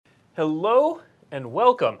Hello and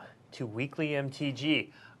welcome to Weekly MTG.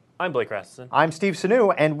 I'm Blake Rasmussen. I'm Steve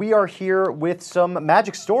Sanu, and we are here with some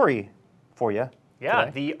Magic story for you. Yeah,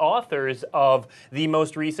 today. the authors of the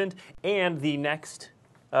most recent and the next,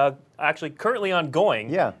 actually currently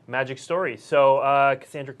ongoing Magic story. So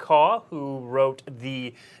Cassandra Kaw, who wrote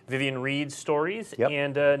the Vivian Reed stories,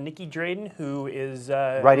 and Nikki Drayden, who is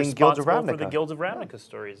writing Guilds of responsible for the Ravnica. Guilds of Ravnica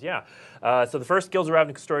stories. Yeah. So the first Guilds of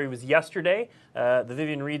Ravnica story was yesterday. The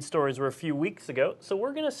Vivian Reed stories were a few weeks ago. So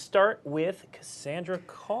we're going to start with Cassandra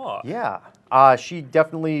Kaw. Yeah, she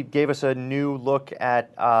definitely gave us a new look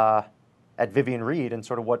at Vivian Reed and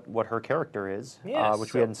sort of what her character is,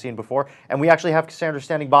 which we hadn't seen before. And we actually have Cassandra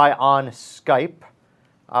standing by on Skype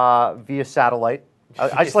via satellite.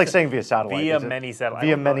 I just like saying via satellite. Via many satellites.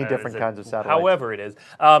 Via many different kinds of satellites. However it is.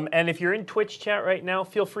 And if you're in Twitch chat right now,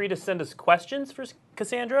 feel free to send us questions for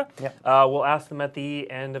Cassandra. We'll ask them at the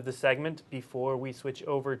end of the segment before we switch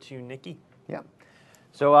over to Nikki. Yeah.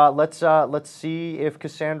 So let's see if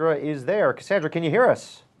Cassandra is there. Cassandra, can you hear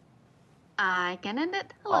us? I can end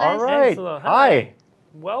it. Hello. All right. Hi.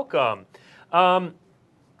 Welcome. For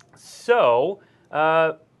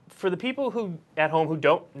the people at home who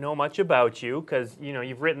don't know much about you, because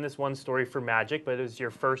you've written this one story for Magic, but it was your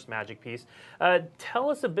first Magic piece. Tell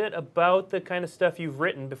us a bit about the kind of stuff you've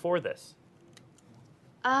written before this.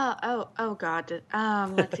 Oh God.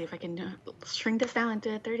 Let's see if I can shrink this down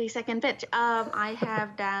into a 30-second pitch. I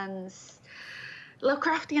have done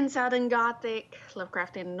Lovecraftian Southern Gothic,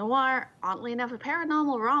 Lovecraftian Noir, oddly enough a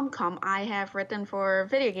paranormal rom-com I have written for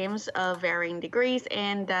video games of varying degrees,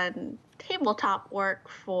 and done tabletop work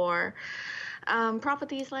for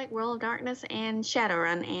properties like World of Darkness and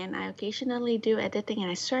Shadowrun, and I occasionally do editing,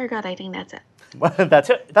 and I swear to God, I think that's it.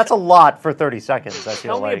 That's a lot for 30 seconds, I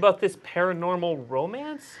feel Tell me about this paranormal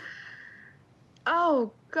romance?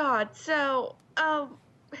 Oh God, so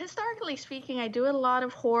historically speaking, I do a lot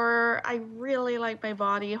of horror. I really like my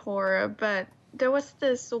body horror, but there was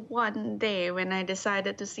this one day when I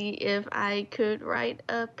decided to see if I could write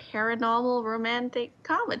a paranormal romantic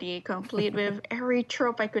comedy complete with every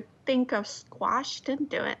trope I could think of squashed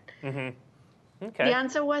into it. Mm-hmm. Okay. The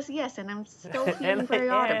answer was yes, and I'm still feeling very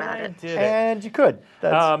odd about it. And you could.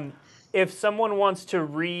 If someone wants to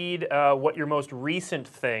read what your most recent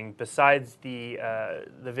thing, besides the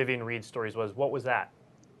Vivian Reed stories was, what was that?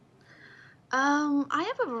 I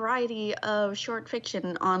have a variety of short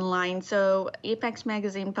fiction online, so Apex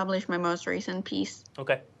Magazine published my most recent piece.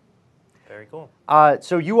 Okay. Very cool.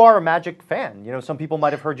 So you are a Magic fan. Some people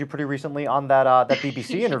might have heard you pretty recently on that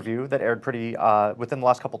BBC interview that aired pretty within the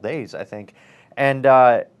last couple days, I think. And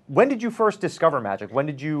when did you first discover Magic? When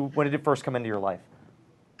did it first come into your life?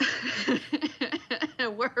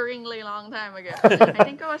 A worryingly long time ago. I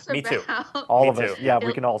think I was Me too. All of us. Yeah,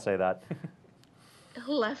 we can all say that.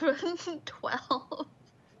 11, 12.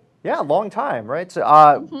 Yeah, long time, right?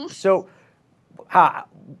 So,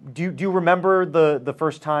 do you remember the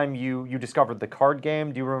first time you discovered the card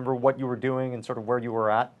game? Do you remember what you were doing and sort of where you were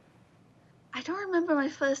at? I don't remember my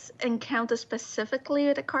first encounter specifically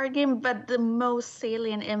with a card game, but the most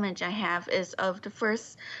salient image I have is of the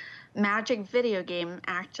first Magic video game,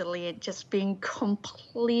 actually, just being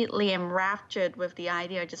completely enraptured with the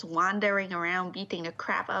idea of just wandering around beating the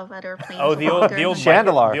crap out of other planeswalkers. Oh, the old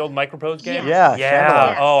Chandelier. The old Microprose game? Yes.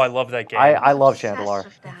 Yeah. Oh, I love that game. I love Obsessed Chandelier.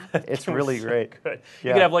 with that. It's really great. Good.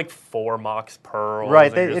 You could have like 4 Mox Pearls.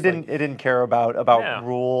 Right, it didn't care about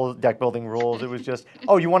rules, deck building rules. It was just,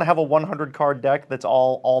 oh, you want to have a 100 card deck that's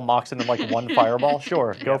all Moxen and like one Fireball?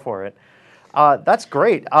 Sure, go for it. That's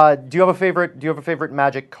great. Do you have a favorite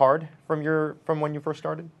Magic card from when you first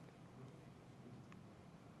started?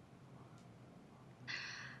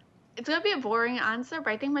 It's going to be a boring answer,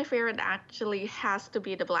 but I think my favorite actually has to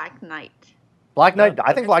be the Black Knight. Black Knight.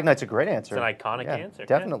 I think Black Knight's a great answer. It's an iconic answer.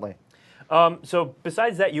 Definitely. So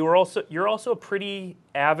besides that, you're also a pretty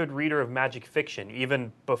avid reader of Magic fiction,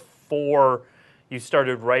 even before you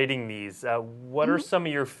started writing these. What are some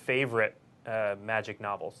of your favorite Magic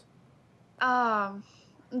novels?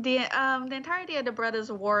 The entirety of the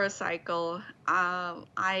Brothers War cycle,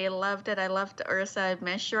 I loved it. I loved Ursa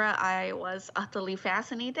Mishra. I was utterly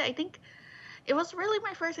fascinated. I think it was really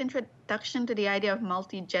my first introduction to the idea of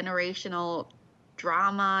multi-generational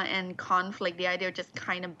drama and conflict, the idea of just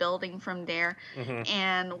kind of building from there,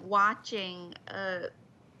 and watching a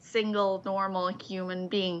single normal human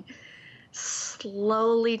being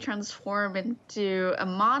slowly transform into a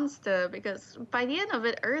monster, because by the end of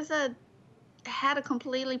it, Urza had a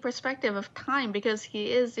completely perspective of time, because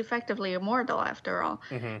he is effectively immortal after all.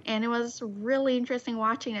 And it was really interesting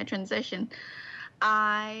watching that transition.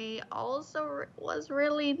 I also was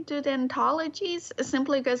really into the anthologies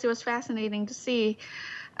simply because it was fascinating to see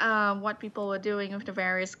what people were doing with the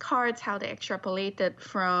various cards, how they extrapolated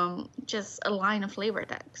from just a line of flavor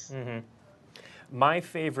text. My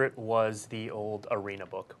favorite was the old Arena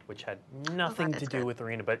book, which had nothing to do with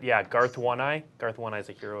Arena, but yeah, Garth One-Eye. Garth One-Eye is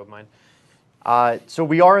a hero of mine. So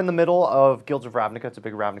we are in the middle of Guilds of Ravnica. It's a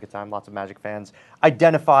big Ravnica time. Lots of Magic fans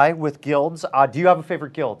identify with guilds. Do you have a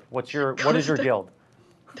favorite guild? What is your guild?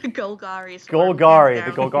 The Golgari Swarm. Golgari,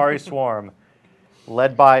 the Golgari Swarm,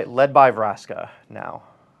 led by Vraska now.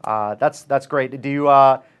 That's great. Do you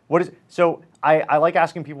so I like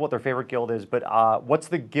asking people what their favorite guild is, but what's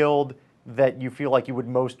the guild that you feel like you would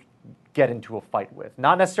most get into a fight with?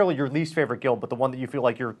 Not necessarily your least favorite guild, but the one that you feel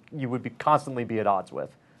like you would constantly be at odds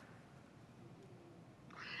with.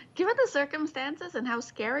 Given the circumstances and how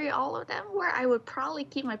scary all of them were, I would probably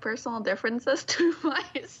keep my personal differences to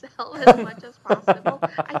myself as much as possible.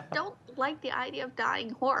 I don't like the idea of dying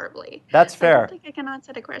horribly. That's fair. I don't think I can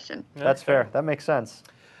answer the question. That's fair. That makes sense.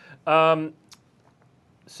 So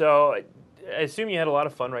I assume you had a lot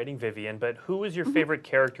of fun writing Vivienne, but who was your favorite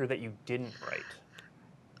character that you didn't write?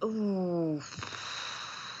 Ooh,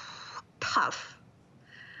 tough.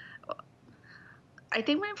 I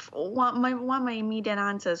think one of my immediate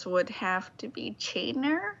answers would have to be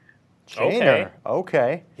Chainer.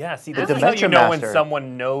 Okay. Yeah, see, this is how you know when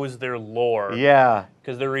someone knows their lore. Yeah.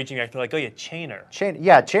 Because they're reaching out, they're like, oh yeah, Chainer.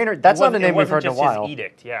 Chainer, that's not a name we've heard in a while. It wasn't just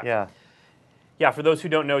his edict, yeah. Yeah, for those who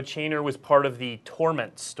don't know, Chainer was part of the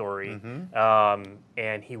Torment story.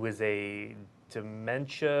 And he was a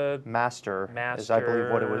dementia... Master is, I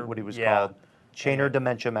believe, what he was called. Chainer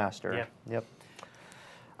Dementia Master. Yeah.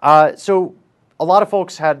 Yep. So... a lot of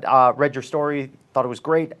folks had read your story, thought it was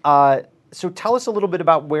great. So tell us a little bit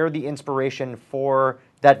about where the inspiration for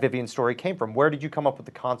that Vivienne story came from. Where did you come up with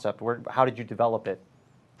the concept? How did you develop it?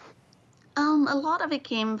 A lot of it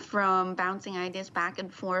came from bouncing ideas back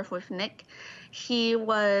and forth with Nick. He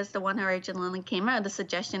was the one who originally came out with the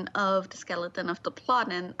suggestion of the skeleton of the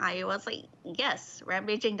plot, and I was like, yes,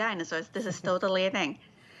 rampaging dinosaurs, this is totally a thing.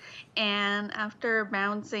 And after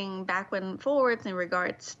bouncing backward and forwards in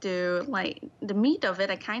regards to like the meat of it,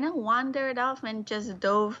 I kind of wandered off and just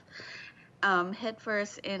dove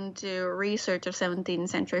headfirst into research of 17th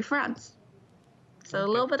century France. So a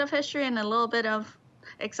little bit of history and a little bit of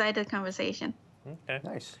excited conversation. Okay.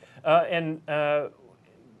 Nice. And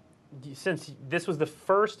since this was the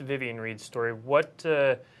first Vivienne Reed story,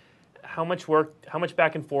 how much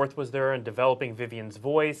back and forth was there in developing Vivienne's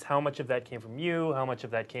voice? How much of that came from you? How much of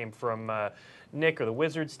that came from Nick or the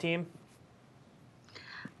Wizards team?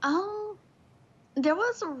 There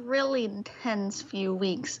was a really intense few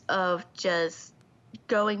weeks of just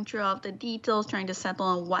going through all the details, trying to settle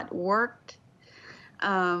on what worked.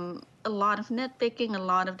 A lot of nitpicking, a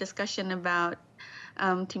lot of discussion about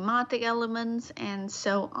thematic elements, and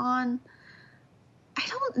so on. I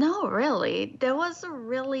don't know, really. There was a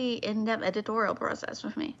really in-depth editorial process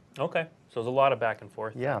with me. Okay, so there's a lot of back and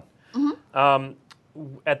forth. Yeah.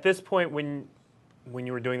 At this point, when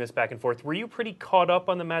you were doing this back and forth, were you pretty caught up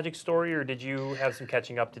on the Magic story, or did you have some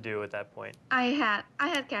catching up to do at that point? I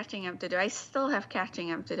had catching up to do. I still have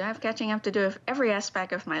catching up to do. I have catching up to do with every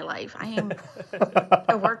aspect of my life. I am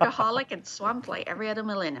a workaholic and swamped like every other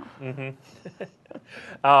millennial.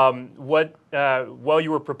 While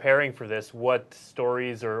you were preparing for this, what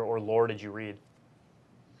stories or lore did you read?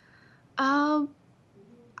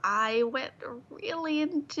 I went really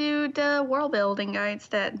into the world building guides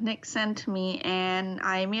that Nick sent me, and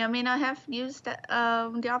I may or may not have used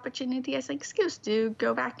the opportunity as an excuse to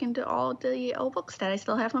go back into all the old books that I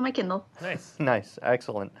still have on my Kindle. Nice. Nice.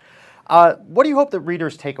 Excellent. What do you hope that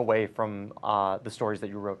readers take away from the stories that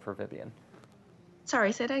you wrote for Vivienne?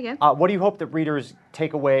 Sorry, say that again. What do you hope that readers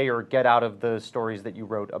take away or get out of the stories that you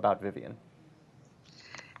wrote about Vivienne?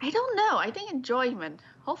 I don't know. I think enjoyment,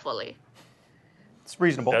 hopefully. It's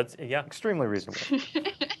reasonable. Yeah. Extremely reasonable.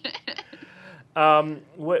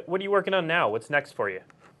 What are you working on now? What's next for you?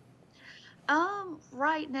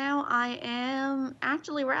 Right now I am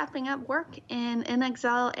actually wrapping up work in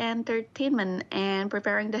Exile Entertainment and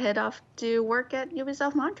preparing to head off to work at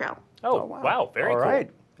Ubisoft Montreal. Oh, wow. Very cool. All right.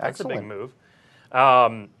 That's Excellent. a big move.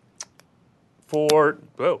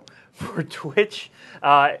 For Twitch,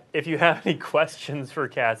 if you have any questions for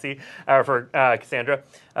Cassie or for Cassandra,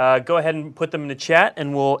 go ahead and put them in the chat,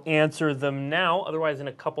 and we'll answer them now. Otherwise, in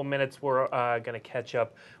a couple minutes, we're going to catch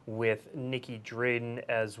up with Nikki Drayden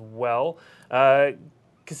as well.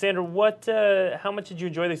 Cassandra, how much did you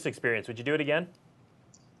enjoy this experience? Would you do it again?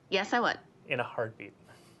 Yes, I would. In a heartbeat.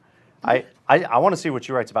 I want to see what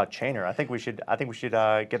she writes about Chainer. I think we should get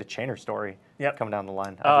a Chainer story coming down the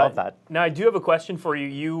line. I love that. Now I do have a question for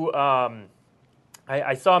you.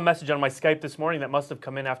 I saw a message on my Skype this morning that must have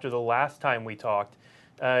come in after the last time we talked.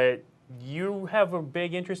 You have a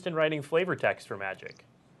big interest in writing flavor text for Magic.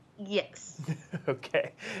 Yes.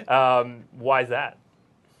 Okay. Why is that?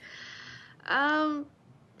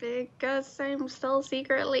 Because I'm still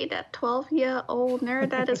secretly that 12-year-old nerd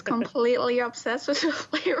that is completely obsessed with the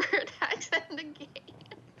flavor text in the game.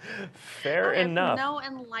 Fair enough. No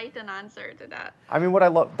enlightened answer to that. I mean,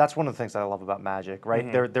 that's one of the things that I love about Magic, right?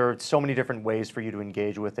 Mm-hmm. There are so many different ways for you to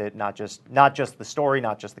engage with it, not just the story,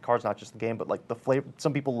 not just the cards, not just the game, but like the flavor.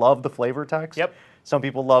 Some people love the flavor text. Yep. Some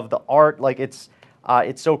people love the art. Like it's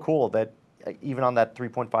so cool that even on that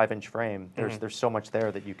 3.5-inch frame, there's so much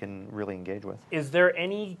there that you can really engage with. Is there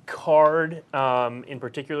any card in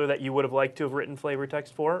particular that you would have liked to have written flavor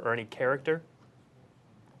text for, or any character?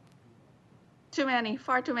 Too many,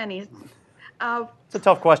 far too many. It's a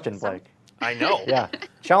tough question, Blake. I know. Yeah,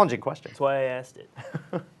 challenging question. That's why I asked it.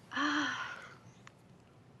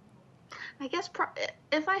 I guess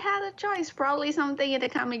if I had a choice, probably something in the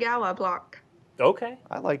Kamigawa block. Okay.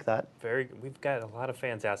 I like that. Very good. We've got a lot of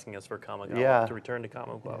fans asking us for Kamigawa, to return to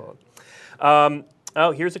Kamigawa.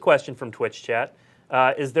 Yeah. Here's a question from Twitch chat.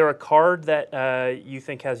 Is there a card that you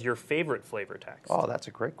think has your favorite flavor text? Oh, that's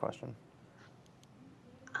a great question.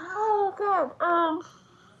 Oh, God.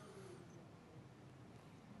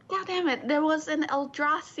 God damn it. There was an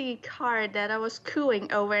Eldrazi card that I was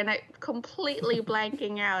cooing over, and I completely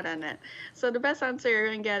blanking out on it. So the best answer you're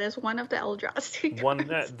going to get is one of the Eldrazi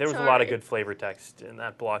cards. There was a lot of good flavor text in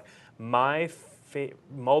that block. My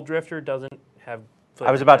Muldrifter doesn't have flavor text.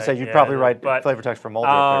 I was about to say, you'd probably write flavor text for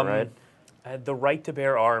Muldrifter, right? The right to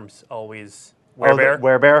bear arms always.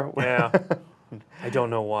 Werebear? Yeah. I don't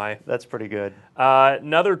know why. That's pretty good.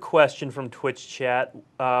 Another question from Twitch chat.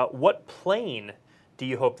 What plane do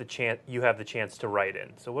you hope you have the chance to write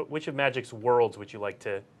in? So which of Magic's worlds would you like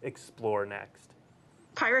to explore next?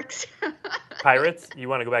 Pirates. Pirates? You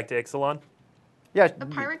want to go back to Ixalan? Yeah.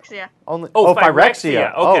 Pyrexia.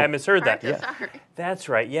 Phyrexia. Okay, I misheard that. Yeah. Sorry. That's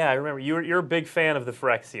right. Yeah, I remember. You're a big fan of the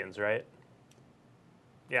Phyrexians, right?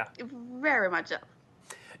 Yeah. Very much so.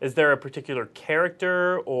 Is there a particular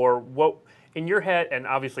character or what in your head, and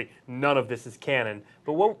obviously none of this is canon,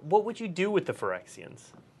 but what would you do with the Phyrexians?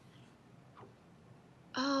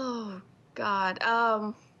 Oh, God.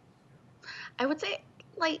 I would say,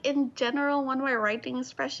 like, in general, one of my writing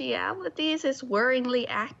specialities is worryingly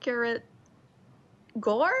accurate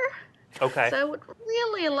gore. Okay. So I would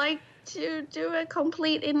really like to do a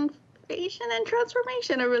complete invasion and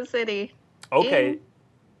transformation of a city. Okay. In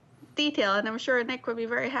detail, and I'm sure Nick would be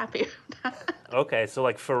very happy with that. Okay, so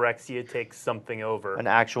like Phyrexia takes something over. An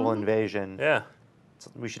actual invasion. Yeah.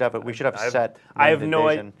 We should have a set. I have no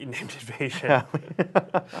idea. Named invasion.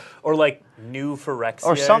 Or like new Phyrexia.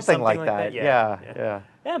 Or something like that. Yeah.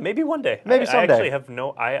 Yeah, maybe one day. Maybe someday.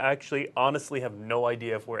 I actually honestly have no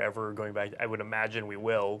idea if we're ever going back. I would imagine we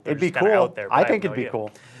will. It'd be cool. Out there, I think it'd be cool.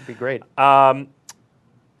 It'd be great.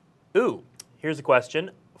 Here's a question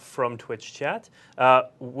from Twitch chat.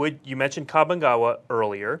 You mentioned Kamigawa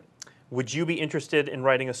earlier. Would you be interested in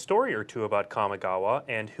writing a story or two about Kamigawa,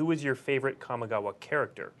 and who is your favorite Kamigawa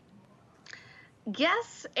character?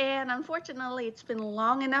 Yes, and unfortunately it's been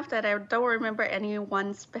long enough that I don't remember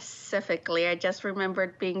anyone specifically. I just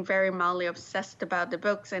remembered being very mildly obsessed about the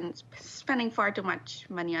books and spending far too much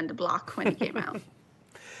money on the block when it came out.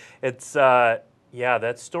 It's,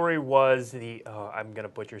 that story was I'm going to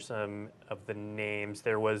butcher some of the names.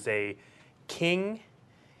 There was a king,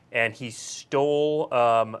 and he stole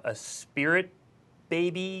a spirit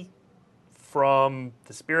baby from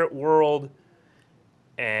the spirit world,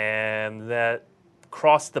 and that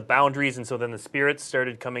crossed the boundaries, and so then the spirits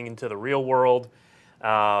started coming into the real world,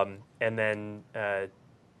 and then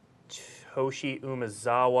Toshi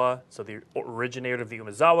Umezawa, so the originator of the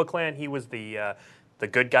Umezawa clan, he was the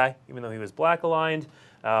good guy, even though he was black aligned.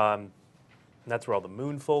 That's where all the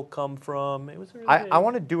Moonfolk come from. It was. Really I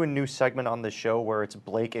want to do a new segment on the show where it's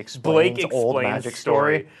Blake explains old Magic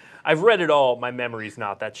story. I've read it all. My memory's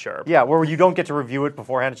not that sharp. Yeah, where you don't get to review it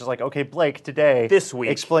beforehand. It's just like, okay, Blake, today, this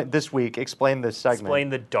week, explain this segment. Explain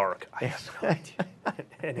the dark. I have no idea.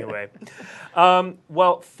 Anyway,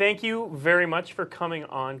 well, thank you very much for coming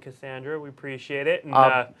on, Cassandra. We appreciate it.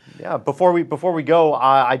 And, before we go,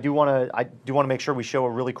 I do want to make sure we show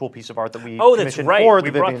a really cool piece of art that we commissioned for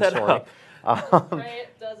the Vivian story.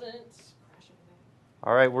 It doesn't.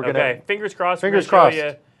 All right, we're gonna. Okay, fingers crossed. Fingers crossed. Show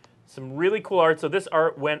you some really cool art. So this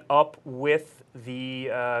art went up with the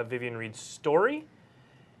Vivian Reed story,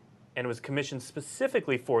 and was commissioned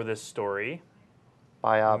specifically for this story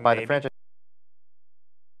by the franchise.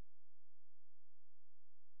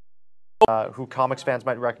 Who comics fans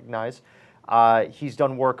might recognize. He's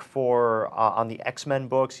done work for on the X-Men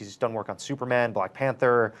books. He's done work on Superman, Black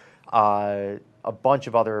Panther, a bunch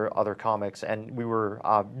of other comics, and we were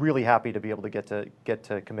really happy to be able to get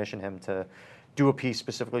to commission him to do a piece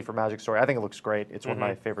specifically for Magic Story. I think it looks great. It's one of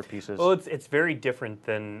my favorite pieces. Well, it's very different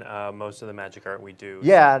than most of the Magic art we do.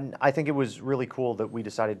 Yeah, and I think it was really cool that we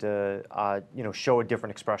decided to show a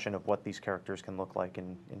different expression of what these characters can look like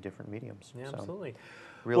in different mediums. Yeah, so, absolutely.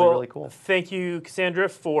 Really cool. Thank you, Cassandra,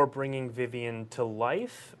 for bringing Vivian to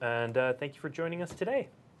life, and thank you for joining us today.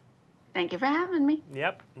 Thank you for having me.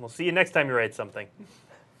 Yep. We'll see you next time you write something.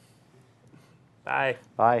 Bye.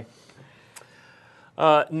 Bye.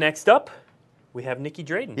 Next up, we have Nikki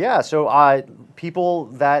Drayden. Yeah, so people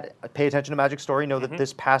that pay attention to Magic Story know that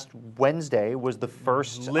this past Wednesday was the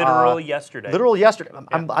first... Literal yesterday. Literal yesterday.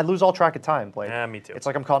 I lose all track of time, Blake. Yeah, me too. It's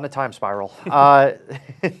like I'm caught in a time spiral.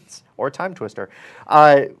 Or a time twister.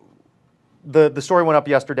 The story went up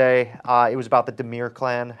yesterday. It was about the Dimir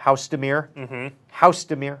clan. House Dimir. House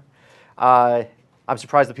Dimir. I'm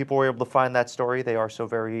surprised that people were able to find that story. They are so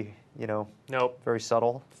very, Nope. very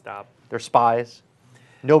subtle. Stop. They're spies.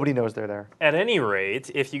 Nobody knows they're there. At any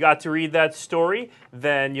rate, if you got to read that story,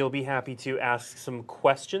 then you'll be happy to ask some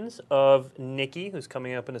questions of Nikki, who's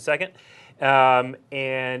coming up in a second. And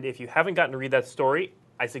if you haven't gotten to read that story,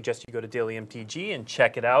 I suggest you go to Daily MTG and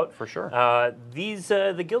check it out. For sure.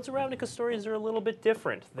 The Guilds of Ravnica stories are a little bit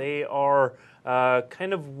different. They are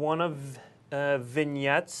kind of one of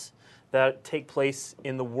vignettes that take place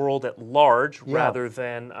in the world at large rather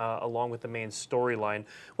than along with the main storyline.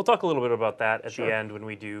 We'll talk a little bit about that at the end when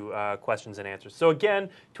we do questions and answers. So again,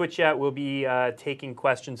 Twitch chat will be taking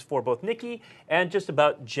questions for both Nikki and just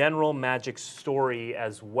about general Magic story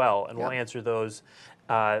as well, and we'll answer those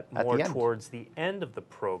more towards the end of the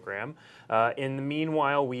program. In the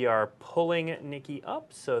meanwhile, we are pulling Nikki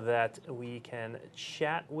up so that we can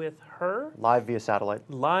chat with her. Live via satellite.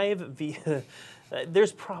 Live via...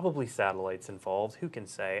 There's probably satellites involved. Who can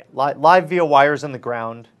say? Live via wires in the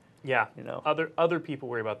ground. Yeah. Other people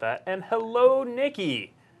worry about that. And hello,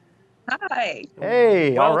 Nikki. Hi.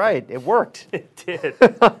 Hey. All right. It worked. It did.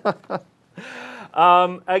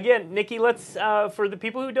 Again, Nikki, let's for the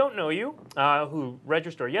people who don't know you, who read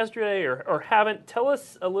your story yesterday or haven't, tell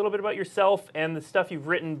us a little bit about yourself and the stuff you've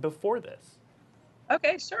written before this.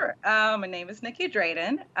 Okay, sure. My name is Nikki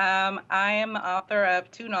Drayden. I am the author of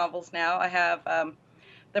 2 novels now. I have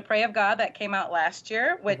The Prey of God that came out last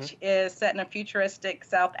year, which is set in a futuristic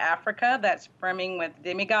South Africa that's brimming with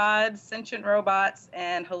demigods, sentient robots,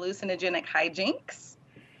 and hallucinogenic hijinks.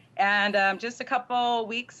 And just a couple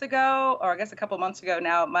weeks ago, or I guess a couple months ago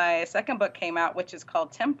now, my second book came out, which is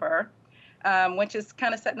called Temper, which is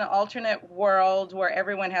kind of set in an alternate world where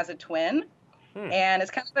everyone has a twin. And it's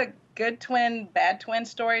kind of a good twin, bad twin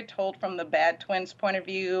story told from the bad twin's point of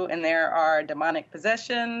view. And there are demonic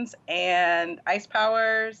possessions and ice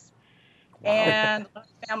powers and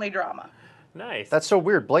family drama. Nice. That's so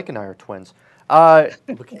weird. Blake and I are twins.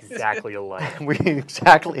 Look exactly alike. We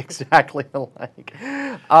exactly alike.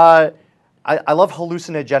 I love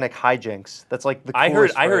hallucinogenic hijinks. That's like the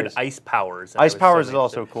coolest I heard phrase. ice powers. Ice powers is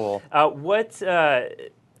also cool.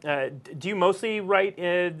 Do you mostly write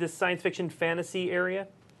this science fiction fantasy area?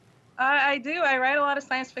 I do. I write a lot of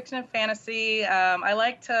science fiction and fantasy. I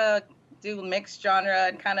like to do mixed genre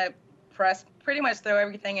and kind of pretty much throw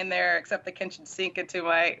everything in there except the kitchen sink into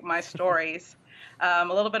my stories. A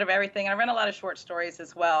little bit of everything. I run a lot of short stories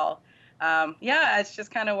as well. It's just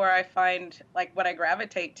kind of where I find like what I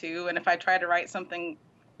gravitate to. And if I try to write something,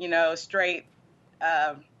 straight,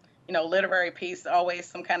 literary piece, always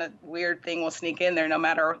some kind of weird thing will sneak in there no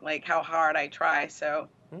matter like how hard I try. So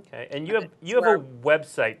okay, and you have a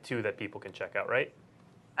website too that people can check out, right?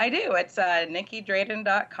 I do. It's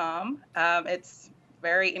NikkiDrayden.com. It's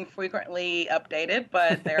very infrequently updated,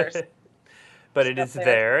 but there's but it is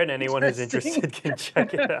there, and anyone who's interested can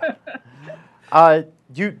check it out.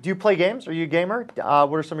 Do you play games? Are you a gamer?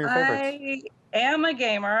 What are some of your favorites? I am a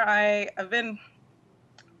gamer. I've been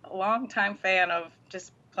a long-time fan of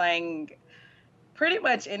just playing pretty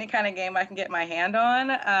much any kind of game I can get my hand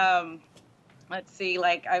on. Let's see,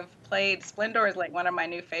 like I've played Splendor is like one of my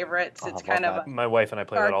new favorites. It's kind of my wife and I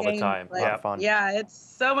play that all the time. Fun. Yeah, it's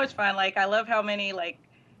so much fun. Like I love how many like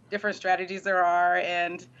different strategies there are,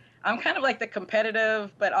 and I'm kind of like the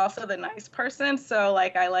competitive but also the nice person. So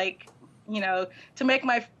like I like, to make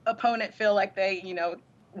my opponent feel like they,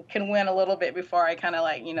 can win a little bit before I kind of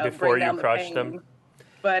like, before bring down you crush them.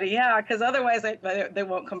 But yeah, because otherwise they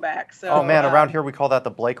won't come back. So. Oh man, around here we call that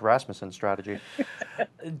the Blake Rasmussen strategy.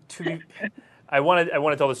 I want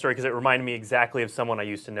to tell the story because it reminded me exactly of someone I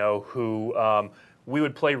used to know who we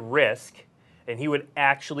would play Risk, and he would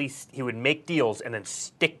make deals and then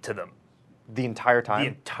stick to them. The entire time? The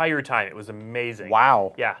entire time. It was amazing.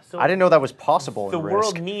 Wow. Yeah. So I didn't know that was possible in The Risk.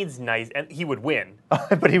 world needs nice, and he would win.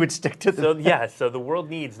 But he would stick to them. So the world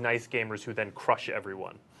needs nice gamers who then crush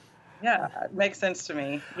everyone. Yeah, it makes sense to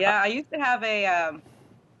me. Yeah, I used to have a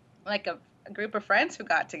group of friends who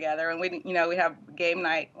got together, and we have game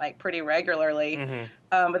night like pretty regularly. Mm-hmm.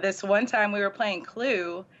 But this one time we were playing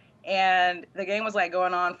Clue, and the game was like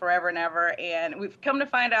going on forever and ever, and we've come to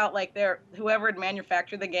find out like whoever had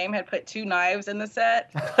manufactured the game had put 2 knives in the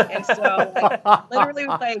set, and so like, literally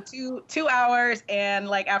we played 2 hours, and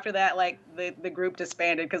like after that like the group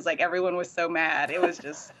disbanded because like everyone was so mad. It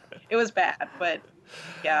was bad, but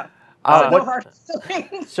yeah. No hard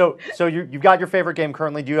feelings. So you've got your favorite game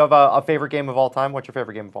currently. Do you have a favorite game of all time? What's your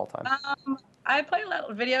favorite game of all time? I play a lot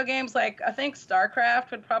of video games. Like I think StarCraft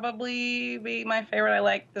would probably be my favorite. I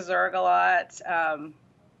like the Zerg a lot.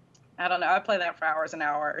 I don't know. I play that for hours and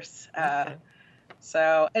hours. Okay.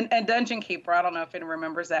 So and Dungeon Keeper. I don't know if anyone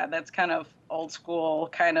remembers that. That's kind of old school,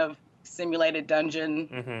 kind of simulated dungeon.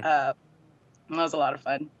 Mm-hmm. That was a lot of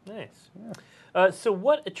fun. Nice. Yeah. So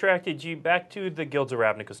what attracted you, back to the Guilds of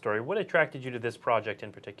Ravnica story, what attracted you to this project in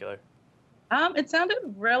particular? It sounded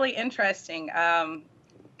really interesting.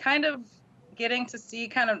 Kind of getting to see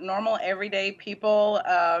kind of normal everyday people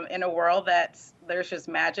in a world there's just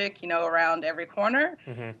magic, around every corner.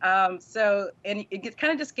 Mm-hmm. And it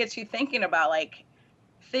kind of just gets you thinking about like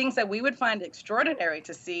things that we would find extraordinary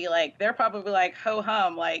to see. Like they're probably like, ho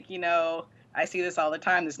hum, like, I see this all the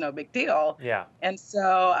time. There's no big deal. Yeah. And so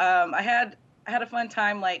I had a fun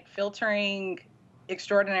time like filtering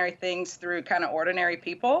extraordinary things through kind of ordinary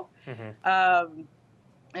people. Mm-hmm.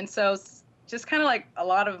 And so just kind of like a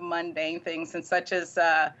lot of mundane things, and such as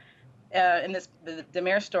in the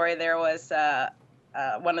Demir story, there was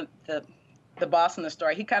one of the boss in the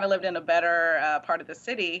story. He kind of lived in a better part of the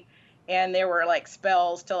city, and there were like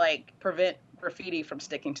spells to like prevent graffiti from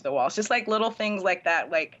sticking to the walls. Just like little things like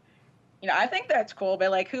that. Like, I think that's cool,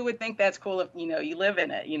 but like, who would think that's cool if you live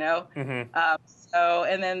in it, Mm-hmm. So,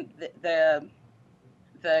 and then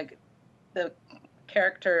the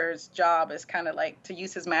character's job is kind of like to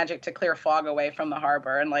use his magic to clear fog away from the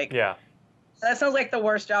harbor, and like, yeah, that sounds like the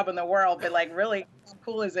worst job in the world, but like, really, how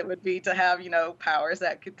cool as it would be to have powers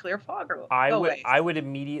that could clear fog away. I would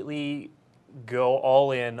immediately go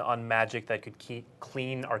all in on magic that could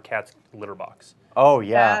clean our cat's litter box. Oh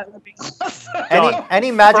yeah. That would be awesome.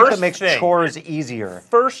 Any magic that makes thing. chores easier.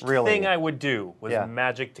 First really. thing I would do was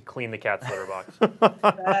magic to clean the cat's litter box.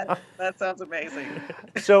 That sounds amazing.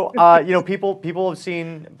 So people have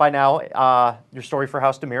seen by now your story for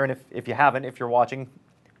House Demir, and if you haven't, if you're watching,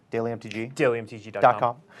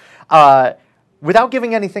 dailymtg.com. Without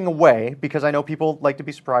giving anything away, because I know people like to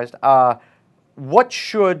be surprised, what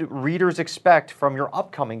should readers expect from your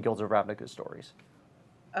upcoming Guilds of Ravnica stories?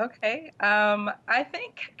 Okay. I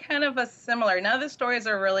think kind of a similar. None of the stories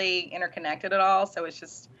are really interconnected at all, so it's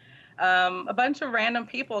just a bunch of random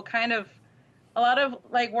people, kind of a lot of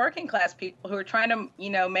like working class people who are trying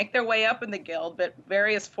to, make their way up in the guild, but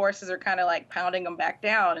various forces are kind of like pounding them back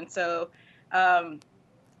down. And so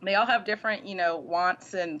they all have different,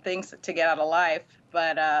 wants and things to get out of life,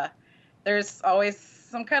 but there's always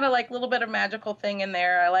some kind of like little bit of magical thing in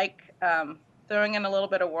there. I like throwing in a little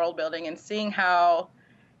bit of world building and seeing how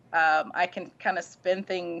I can kind of spin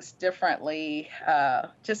things differently,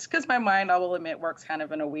 just because my mind, I will admit, works kind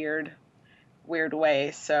of in a weird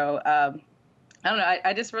way. So I don't know.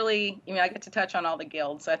 I just really, I get to touch on all the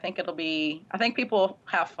guilds. So I think I think people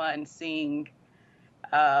have fun seeing,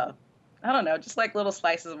 I don't know, just like little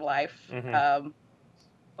slices of life. Mm-hmm.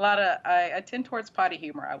 I tend towards potty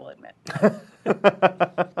humor, I will admit.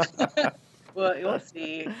 Well, you'll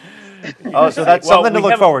see. Oh, so that's something to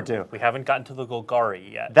look forward to. We haven't gotten to the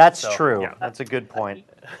Golgari yet. That's true. Yeah. That's a good point.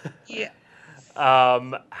 Yeah.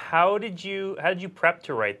 How did you prep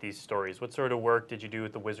to write these stories? What sort of work did you do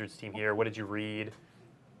with the Wizards team here? What did you read?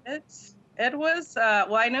 It was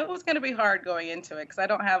well, I knew it was going to be hard going into it because I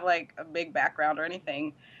don't have like a big background or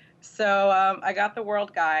anything. So I got the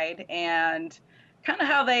World Guide, and kind of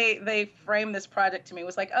how they framed this project to me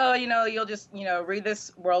was like, oh, you'll just, read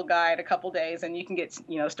this World Guide a couple days and you can get,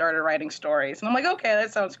 started writing stories. And I'm like, okay,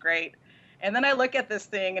 that sounds great. And then I look at this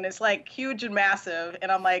thing and it's like huge and massive.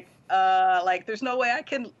 And I'm like there's no way I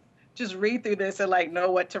can just read through this and like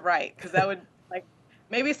know what to write. Cause that would like,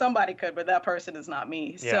 maybe somebody could, but that person is not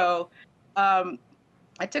me. Yeah. So,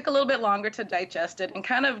 I took a little bit longer to digest it and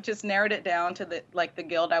kind of just narrowed it down to the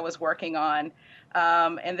guild I was working on,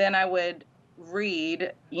 and then I would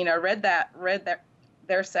read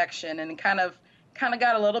their section and kind of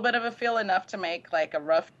got a little bit of a feel enough to make like a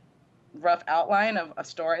rough outline of a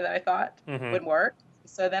story that I thought would work.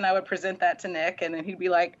 So then I would present that to Nick, and then he'd be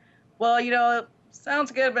like, well,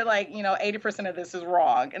 sounds good, but 80% of this is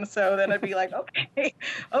wrong. And so then I'd be like,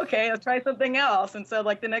 okay, let's try something else. And so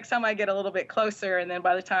the next time I get a little bit closer, and then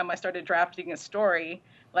by the time I started drafting a story,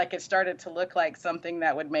 it started to look like something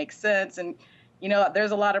that would make sense. And,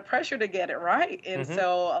 there's a lot of pressure to get it right. And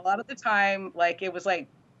so a lot of the time, it was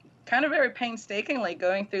kind of very painstakingly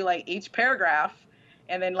going through each paragraph,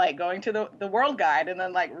 and then going to the world guide, and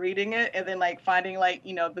then reading it, and then finding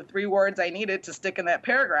the 3 words I needed to stick in that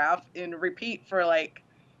paragraph and repeat for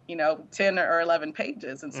 10 or 11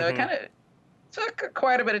 pages. And so it kind of took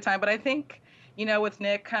quite a bit of time. But I think, with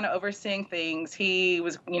Nick kind of overseeing things, he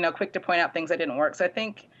was, quick to point out things that didn't work. So I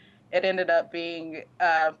think it ended up being,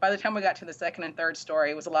 by the time we got to the second and third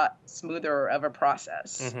story, it was a lot smoother of a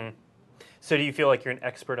process. So do you feel like you're an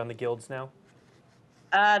expert on the guilds now?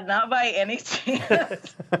 Not by any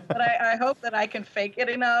chance, but I hope that I can fake it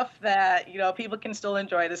enough that, people can still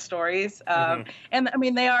enjoy the stories. And I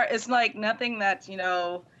mean, it's nothing that's,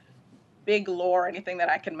 big lore or anything that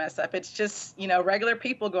I can mess up. It's just, regular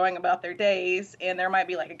people going about their days, and there might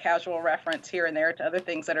be a casual reference here and there to other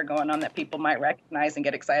things that are going on that people might recognize and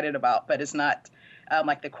get excited about, but it's not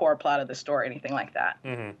the core plot of the story, anything like that.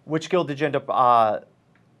 Which guild did you end up,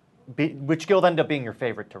 which guild ended up being your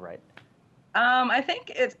favorite to write? I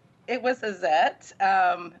think it was Azette,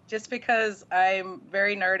 just because I'm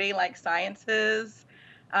very nerdy, like sciences,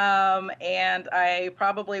 and I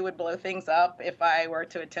probably would blow things up if I were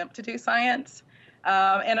to attempt to do science.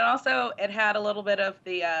 And it had a little bit of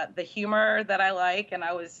the humor that I like, and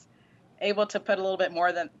I was able to put a little bit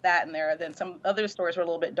more than that in there. Than some other stories were a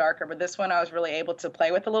little bit darker, but this one I was really able to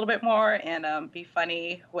play with a little bit more and be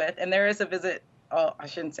funny with. And there is a visit. Oh, I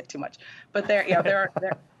shouldn't say too much, but there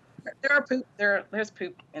are poop. There's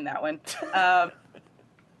poop in that one.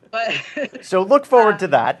 But so look forward to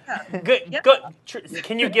that. Good. Yep. Good.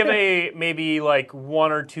 Can you give maybe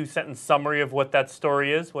 1 or 2 sentence summary of what that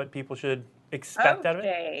story is? What people should expect out of it?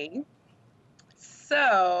 Okay.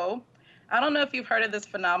 So I don't know if you've heard of this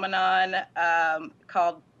phenomenon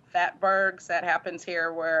called fatbergs that happens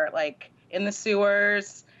here, where in the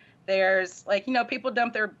sewers, there's people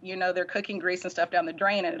dump their cooking grease and stuff down the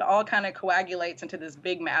drain, and it all kind of coagulates into this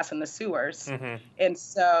big mass in the sewers. And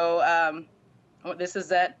so this is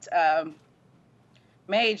that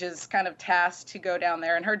Mage is kind of tasked to go down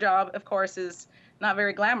there, and her job, of course, is not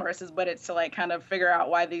very glamorous, but it's to kind of figure out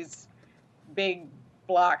why these big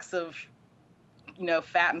blocks of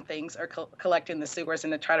fat and things are collecting the sewers,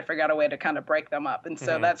 and to try to figure out a way to kind of break them up. And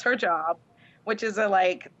so that's her job, which is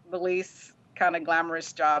the least kind of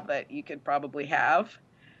glamorous job that you could probably have.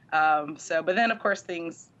 But then of course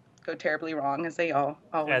things go terribly wrong, as they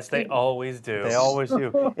always do. They always do. They always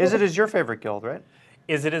do. Izzet is your favorite guild, right?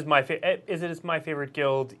 Izzet is my favorite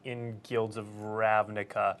guild in Guilds of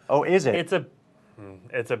Ravnica. Oh, is it?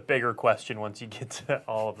 It's a bigger question once you get to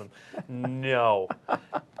all of them. No.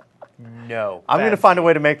 No. I'm going to find a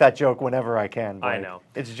way to make that joke whenever I can. Blake. I know.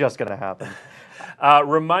 It's just going to happen.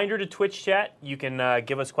 Reminder to Twitch chat, you can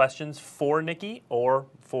give us questions for Nikki or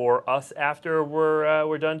for us after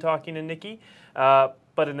we're done talking to Nikki.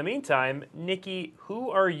 But in the meantime, Nikki,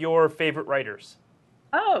 who are your favorite writers?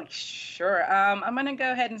 Oh, sure. I'm going to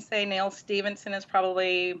go ahead and say Neal Stephenson is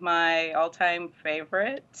probably my all-time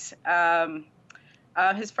favorite.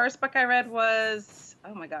 His first book I read was,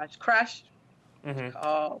 oh my gosh, Crash.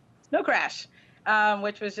 Oh, Snow Crash.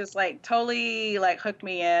 Which was just totally hooked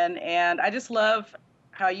me in. And I just love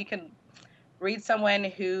how you can read someone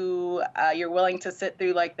who you're willing to sit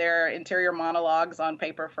through their interior monologues on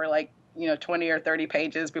paper for 20 or 30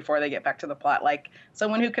 pages before they get back to the plot.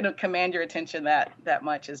 Someone who can command your attention that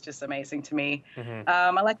much is just amazing to me. I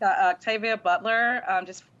like Octavia Butler,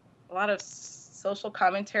 just a lot of social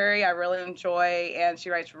commentary I really enjoy, and she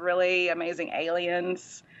writes really amazing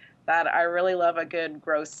aliens that I really love, a good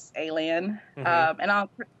gross alien. And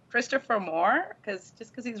Christopher Moore, because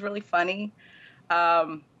he's really funny.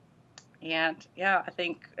 And yeah, I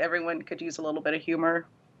think everyone could use a little bit of humor.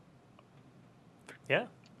 Yeah.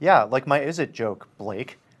 Yeah, like my Izzet joke,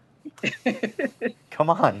 Blake. Come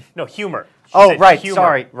on. No, humor. Oh, right. Humor.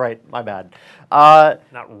 Sorry. Right. My bad.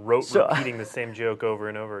 Not repeating the same joke over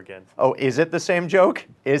and over again. Oh, is it the same joke?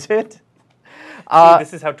 Is it? See,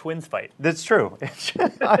 this is how twins fight. That's true.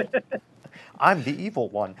 I'm the evil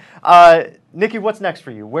one. Nikki, what's next for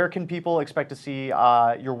you? Where can people expect to see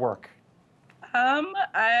your work?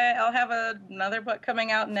 I'll have another book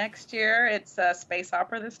coming out next year. It's a space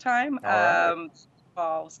opera this time. All right.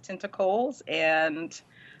 Involves tentacles and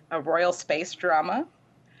a royal space drama.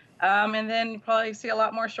 And then you probably see a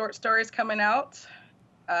lot more short stories coming out.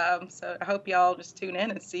 So I hope y'all just tune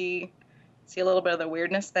in and see a little bit of the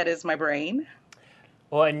weirdness that is my brain.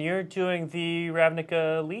 Well, and you're doing the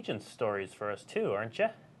Ravnica Legion stories for us too, aren't you?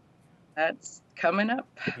 That's coming up.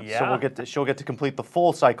 Yeah. So she'll get to complete the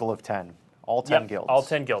full cycle of 10, all 10 guilds. All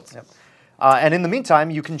 10 guilds. Yep. And in the meantime,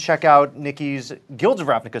 you can check out Nikki's Guilds of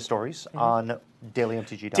Ravnica stories on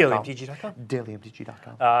dailymtg.com. dailymtg.com.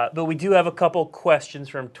 dailymtg.com. But we do have a couple questions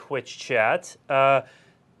from Twitch chat.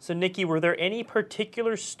 So, Nikki, were there any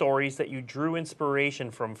particular stories that you drew inspiration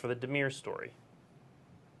from for the Dimir story?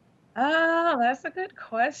 Oh, that's a good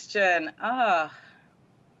question.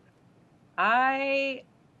 I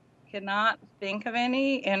cannot think of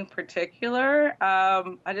any in particular.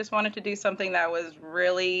 I just wanted to do something that was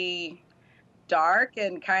really dark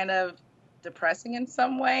and kind of depressing in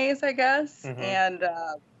some ways, I guess. And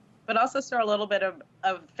but also show a little bit of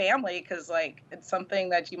family, because like it's something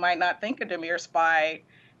that you might not think a Dimir spy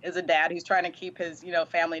is a dad who's trying to keep his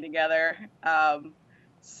family together.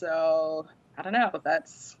 So I don't know.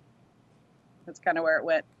 That's kind of where it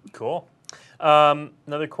went. Cool.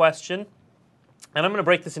 Another question, and I'm going to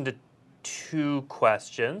break this into 2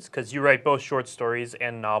 questions because you write both short stories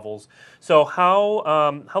and novels. So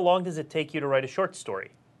how long does it take you to write a short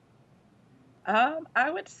story? I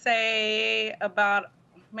would say about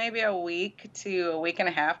maybe a week to a week and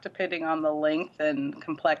a half, depending on the length and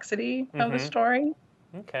complexity of the story.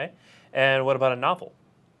 Okay. And what about a novel?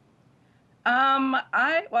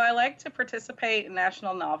 I like to participate in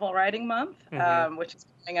National Novel Writing Month, which is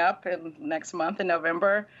coming up in next month in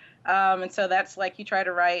November. And so that's like you try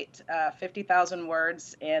to write 50,000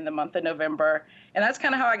 words in the month of November. And that's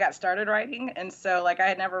kind of how I got started writing. And so like I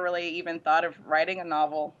had never really even thought of writing a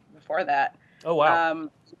novel before that. Oh, wow.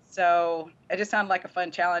 So it just sounded like a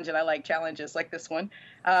fun challenge, and I like challenges like this one.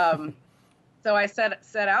 So I set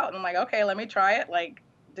out and I'm like, okay, let me try it. Like,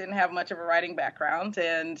 didn't have much of a writing background,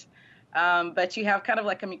 and but you have kind of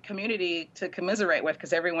like a community to commiserate with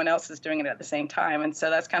because everyone else is doing it at the same time. And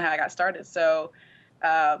so that's kind of how I got started. So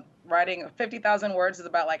writing 50,000 words is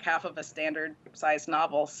about like half of a standard sized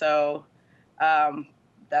novel. So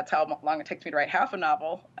that's how long it takes me to write half a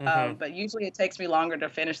novel. But usually it takes me longer to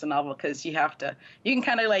finish the novel because you can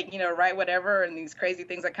kind of like, write whatever and these crazy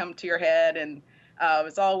things that come to your head, and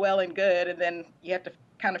it's all well and good. And then you have to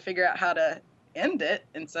kind of figure out how to end it.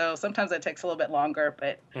 And so sometimes it takes a little bit longer,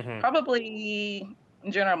 but probably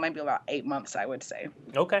in general, maybe about 8 months, I would say.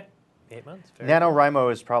 Okay. 8 months. NaNoWriMo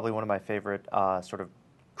is probably one of my favorite sort of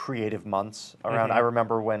creative months around. I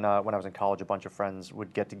remember when I was in college, a bunch of friends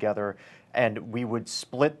would get together and we would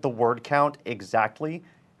split the word count exactly.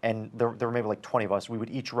 And there were maybe like 20 of us. We would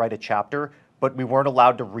each write a chapter, but we weren't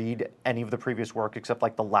allowed to read any of the previous work except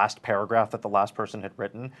like the last paragraph that the last person had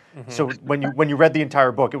written. So when you read the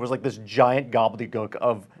entire book, it was like this giant gobbledygook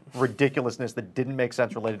of ridiculousness that didn't make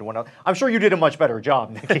sense related to one another. I'm sure you did a much better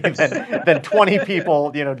job, Nikki, than 20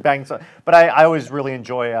 people, bang. But I always really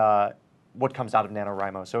enjoy what comes out of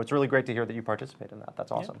NaNoWriMo. So it's really great to hear that you participate in that.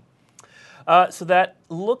 That's awesome. Yeah. So that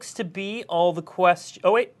looks to be all the questions.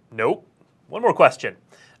 Oh, wait. Nope. One more question.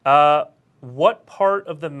 What part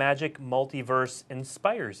of the Magic multiverse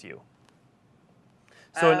inspires you?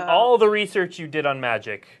 So in all the research you did on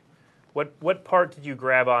Magic, what part did you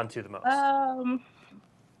grab onto the most?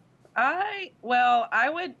 I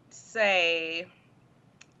would say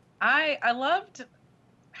I loved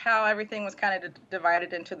how everything was kind of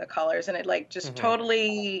divided into the colors, and it like just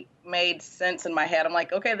totally made sense in my head. I'm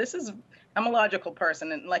like, okay, I'm a logical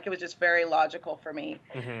person, and like it was just very logical for me.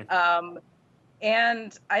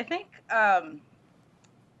 And I think kind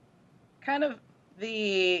of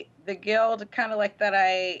the guild kind of like that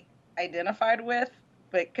I identified with,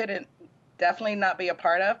 but couldn't definitely not be a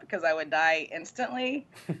part of because I would die instantly,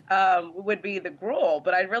 would be the Gruul.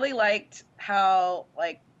 But I really liked how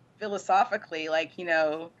like philosophically, like,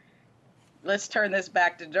 let's turn this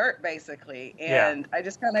back to dirt basically. And I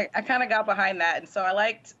just kind of got behind that. And so I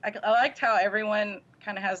liked how everyone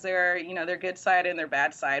kind of has their, their good side and their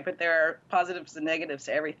bad side, but there are positives and negatives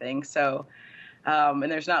to everything. So, and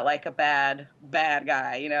there's not like a bad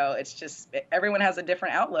guy, it's just everyone has a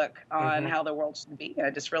different outlook on how the world should be. And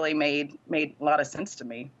it just really made a lot of sense to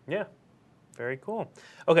me. Yeah. Very cool.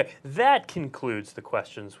 Okay, that concludes the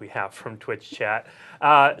questions we have from Twitch chat.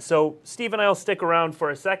 So Steve and I will stick around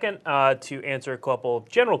for a second to answer a couple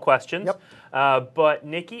general questions. Yep. But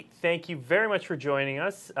Nikki, thank you very much for joining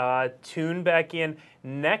us. Tune back in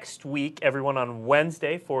next week, everyone, on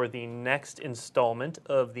Wednesday for the next installment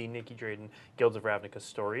of the Nikki Drayden Guilds of Ravnica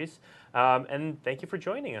stories. And thank you for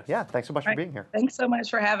joining us. Yeah, thanks so much for being here. Thanks so much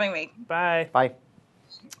for having me. Bye. Bye.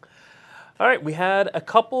 All right, we had a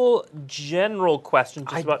couple general questions.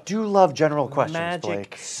 I do love general questions, Magic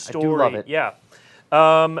Blake. Story. I do love it. Yeah.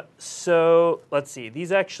 So let's see.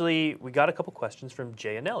 These actually, we got a couple questions from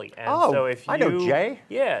Jay and Ellie. And so if you, I know Jay.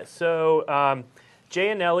 Yeah. So Jay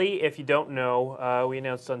and Ellie, if you don't know, we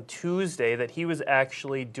announced on Tuesday that he was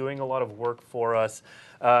actually doing a lot of work for us,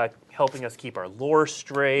 helping us keep our lore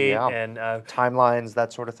straight and timelines,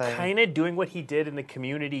 that sort of thing. Kind of doing what he did in the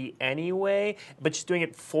community anyway, but just doing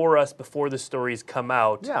it for us before the stories come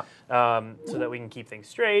out. Yeah. So that we can keep things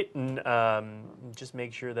straight and just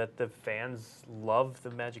make sure that the fans love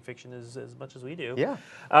the magic fiction as much as we do. Yeah.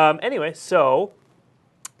 Anyway, so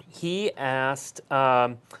he asked,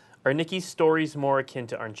 are Nikki's stories more akin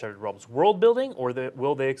to Uncharted Realms world building, or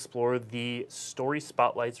will they explore the story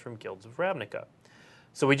spotlights from Guilds of Ravnica?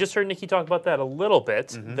 So we just heard Nikki talk about that a little bit.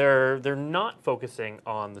 Mm-hmm. They're not focusing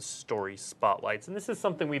on the story spotlights, and this is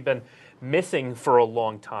something we've been missing for a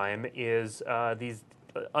long time. Is these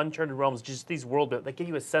Uncharted Realms, just these world builds that give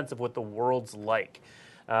you a sense of what the world's like.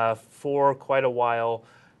 For quite a while,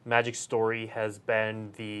 Magic Story has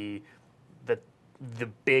been the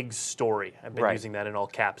big story. I've been using that in all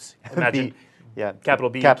caps. Imagine, capital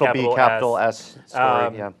B, capital S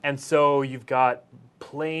story. And so you've got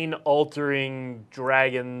plane-altering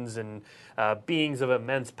dragons and beings of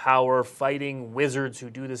immense power fighting wizards who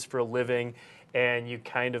do this for a living, and you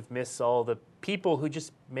kind of miss all the people who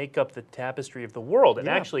just make up the tapestry of the world. And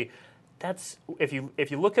actually, that's if you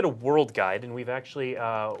look at a world guide, and we've actually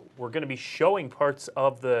we're going to be showing parts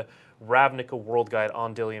of the Ravnica World Guide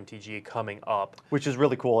on Daily MTG coming up, which is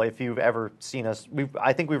really cool. If you've ever seen us,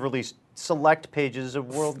 I think we've released select pages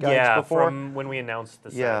of World Guides before. From when we announced the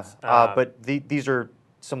sets. But these are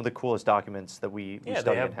some of the coolest documents that we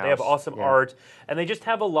study in-house. They have awesome art, and they just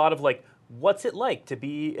have a lot of like, what's it like to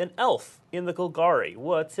be an elf in the Golgari?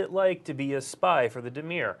 What's it like to be a spy for the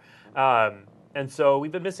Dimir? And so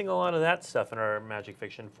we've been missing a lot of that stuff in our magic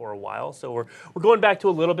fiction for a while. So we're going back to a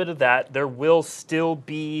little bit of that. There will still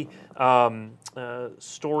be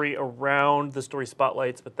story around the story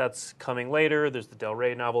spotlights, but that's coming later. There's the Del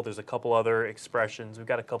Rey novel. There's a couple other expressions. We've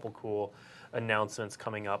got a couple cool announcements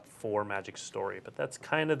coming up for Magic Story. But that's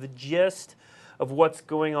kind of the gist of what's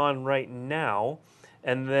going on right now.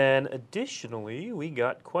 And then additionally, we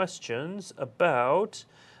got questions about...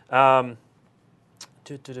 what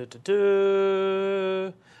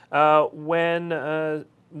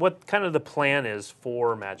kind of the plan is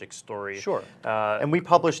for Magic Story. Sure. And we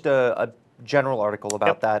published a general article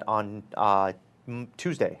about that on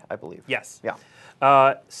Tuesday, I believe. Yes. Yeah.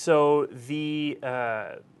 So the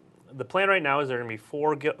plan right now is there are going to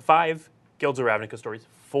be 5 Guilds of Ravnica stories,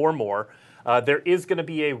 4 more. There is going to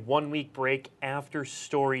be a 1-week break after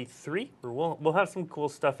Story 3. We'll have some cool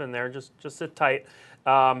stuff in there. Just sit tight.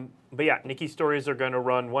 But yeah, Nikki's stories are going to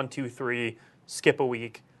run 1, 2, 3, skip a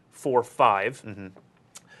week, 4, 5. Mm-hmm.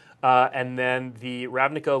 And then the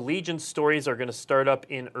Ravnica Allegiance stories are going to start up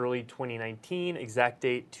in early 2019. Exact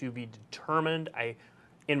date to be determined.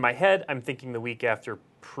 In my head, I'm thinking the week after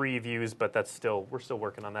previews, but we're still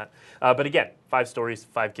working on that. But again, 5 stories,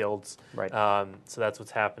 5 guilds. Right. So that's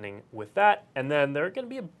what's happening with that. And then there are going to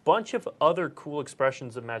be a bunch of other cool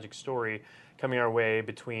expressions of Magic Story coming our way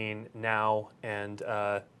between now and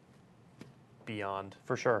beyond.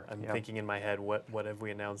 For sure. I'm thinking in my head, what have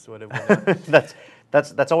we announced? What have we announced?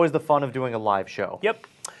 that's always the fun of doing a live show. Yep.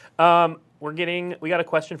 We got a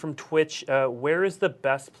question from Twitch. Where is the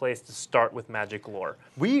best place to start with Magic lore?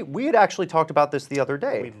 We had actually talked about this the other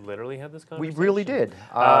day. We literally had this conversation. We really did.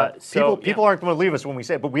 People aren't going to leave us when we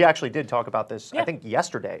say it, but we actually did talk about this, I think,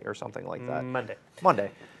 yesterday or something like that.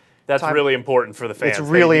 Monday. That's really important for the fans. It's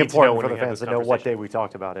really important for the fans to know what day we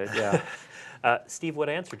talked about it. Yeah. Steve, what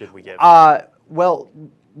answer did we give? Well,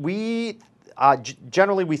 we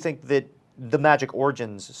generally we think that the Magic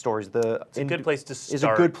Origins stories is a good place to start. Is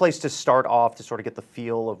a good place to start off to sort of get the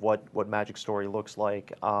feel of what Magic Story looks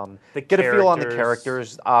like. Get a feel on the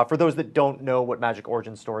characters. For those that don't know what Magic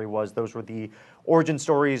Origin Story was, those were the origin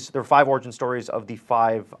stories. There were 5 origin stories of the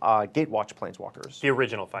 5 Gatewatch Planeswalkers. The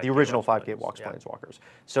original 5. The original 5 Gatewatch Planeswalkers.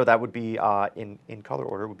 So that would be in color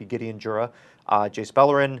order. Would be Gideon Jura, Jace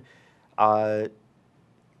Beleren,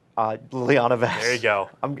 Liliana Vess. There you go.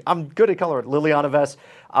 I'm good at color. Liliana Vess,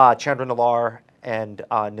 Chandra Nalaar, and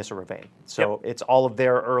Nissa Ravain. So it's all of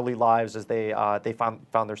their early lives as they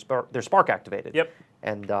found their spark activated. Yep.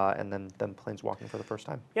 And then planeswalking for the first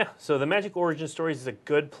time. Yeah. So the Magic Origin Stories is a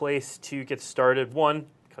good place to get started. One,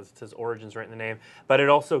 because it says Origins right in the name, but it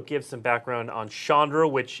also gives some background on Chandra,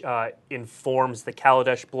 which informs the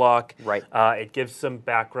Kaladesh block. Right. It gives some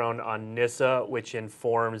background on Nissa, which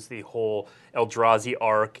informs the whole Eldrazi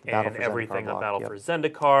arc and everything on Battle for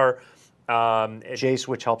Zendikar. Jace,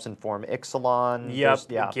 which helps inform Ixalan.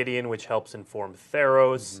 Yep. Gideon, which helps inform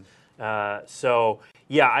Theros. So,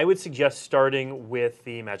 yeah, I would suggest starting with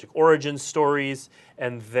the Magic Origins stories,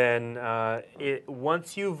 and then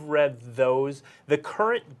once you've read those, the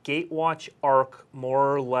current Gatewatch arc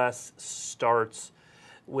more or less starts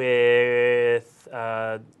with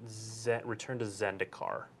Return to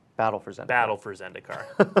Zendikar. Battle for Zendikar. Battle for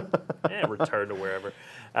Zendikar. Return to wherever.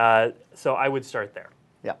 So I would start there.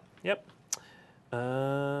 Yeah. Yep.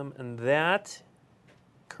 And that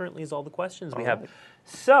currently is all the questions we have.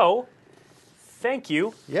 So, thank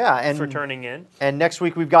you for turning in. And next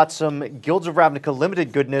week we've got some Guilds of Ravnica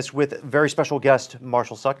Limited goodness with very special guest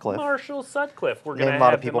Marshall Sutcliffe. Marshall Sutcliffe. We're going to have a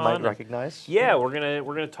lot of people might recognize. Yeah, we're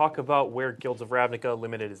gonna talk about where Guilds of Ravnica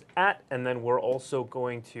Limited is at, and then we're also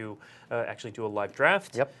going to actually do a live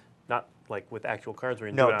draft. Yep. Not like with actual cards.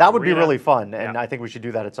 No, that would be really fun, and I think we should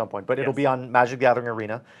do that at some point. But it'll be on Magic the Gathering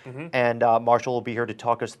Arena, and Marshall will be here to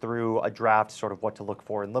talk us through a draft, sort of what to look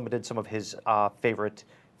for in Limited, some of his favorite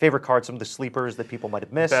cards, some of the sleepers that people might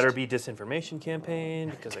have missed. Better be Disinformation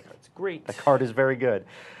Campaign, because that card's great. The card is very good.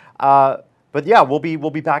 But yeah, we'll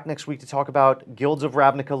be back next week to talk about Guilds of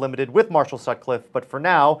Ravnica Limited with Marshall Sutcliffe. But for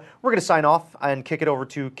now, we're going to sign off and kick it over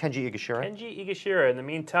to Kenji Igashira. Kenji Igashira. In the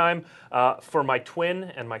meantime, for my twin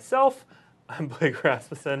and myself, I'm Blake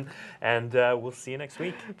Rasmussen, and we'll see you next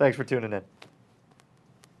week. Thanks for tuning in.